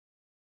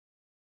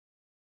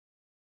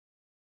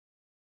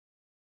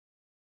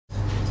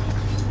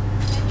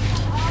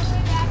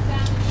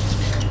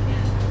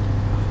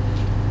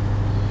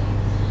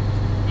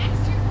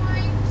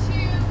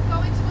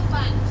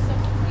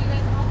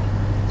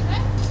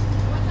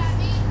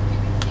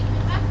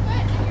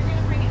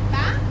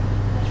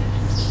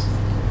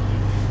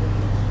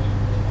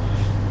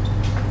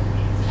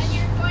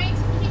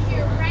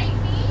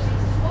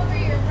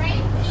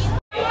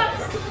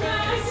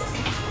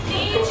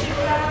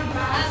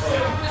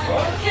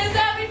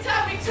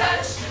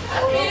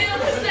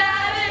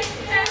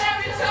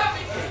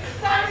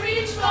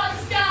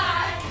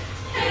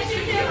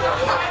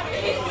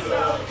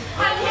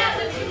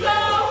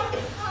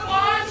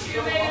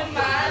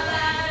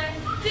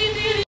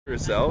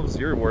yourselves.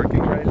 You're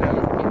working right now.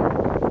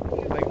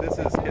 Like this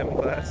is chem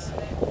class.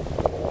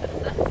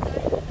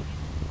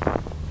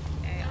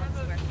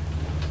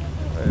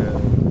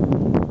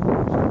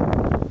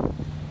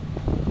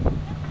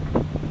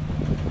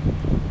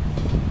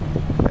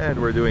 And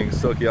we're doing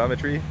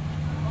stoichiometry.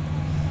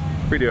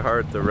 Pretty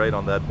hard to write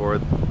on that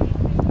board.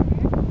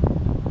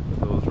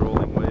 Those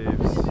rolling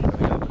waves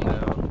coming up and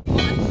down.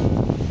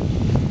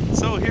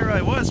 So here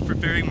I was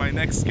preparing my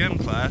next chem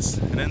class,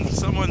 and then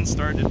someone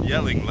started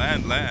yelling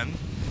land, land.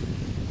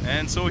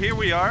 And so here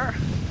we are,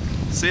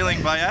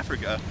 sailing by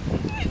Africa.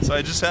 So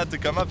I just had to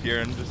come up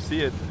here and just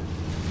see it.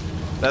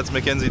 That's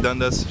Mackenzie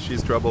Dundas,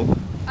 she's trouble.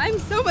 I'm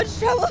so much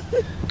trouble.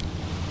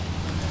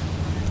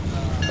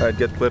 I'd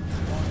get clipped.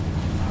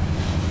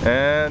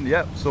 And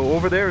yeah, so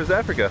over there is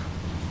Africa,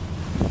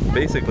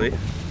 basically.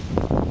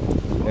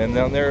 And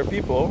down there are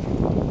people.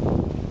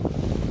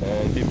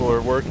 And people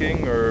are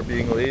working or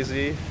being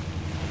lazy.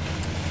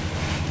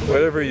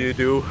 Whatever you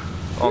do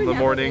on the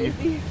morning.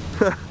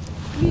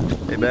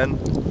 Hey Ben.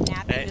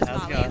 Hey,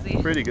 how's it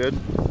going? Pretty good.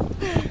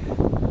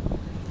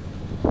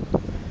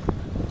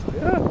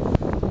 Yeah,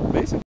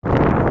 basically.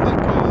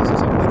 C'est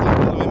ça, on était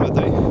demain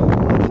matin.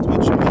 On a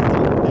Twitch et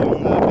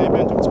on a grimpé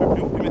un tout petit peu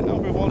plus haut. Puis maintenant on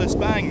peut voir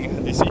l'Espagne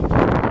d'ici.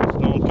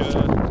 Donc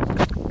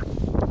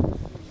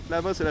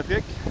là-bas c'est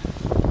l'Afrique.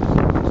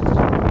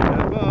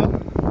 Là-bas,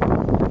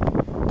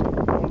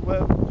 on le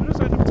voit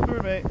juste un tout petit peu,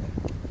 mais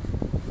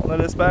on a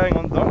l'Espagne,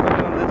 on est dans le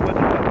détroit du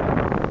Cap.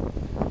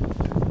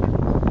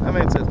 À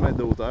 27 mètres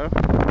de hauteur.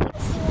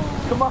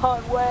 Come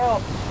on, whale!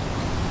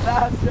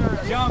 Faster!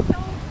 Jump!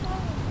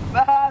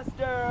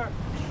 Faster!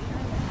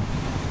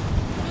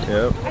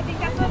 Yep. I think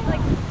that's what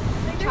like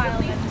the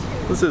child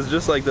is. This is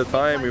just like the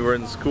time we were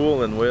in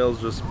school and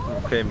whales just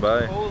came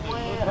by. Old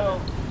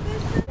whale!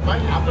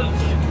 Might happen.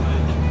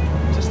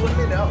 Just let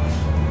me know.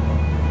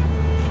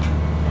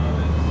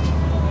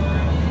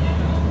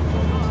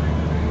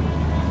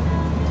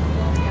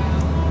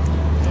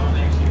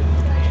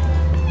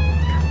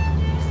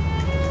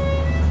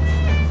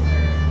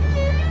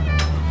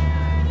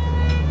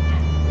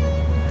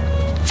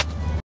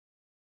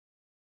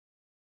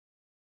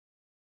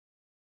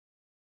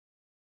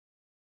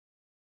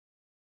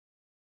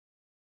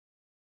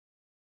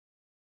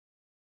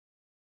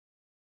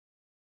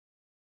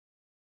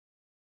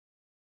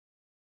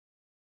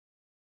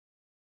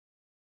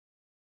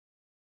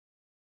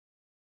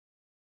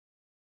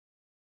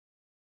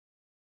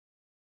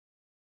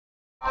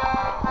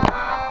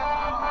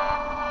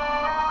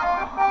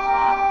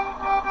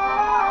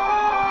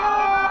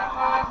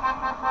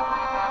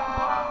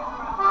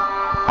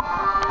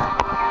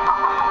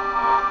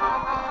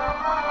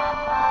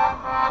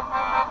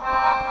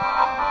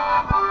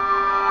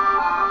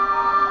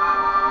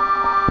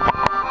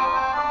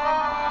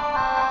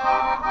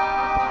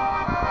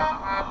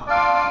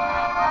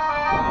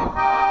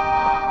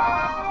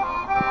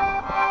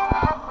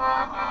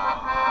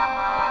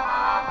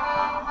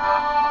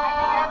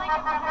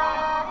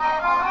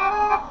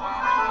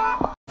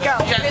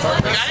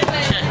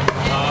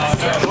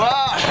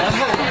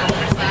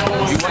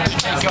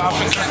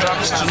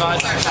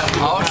 Tonight.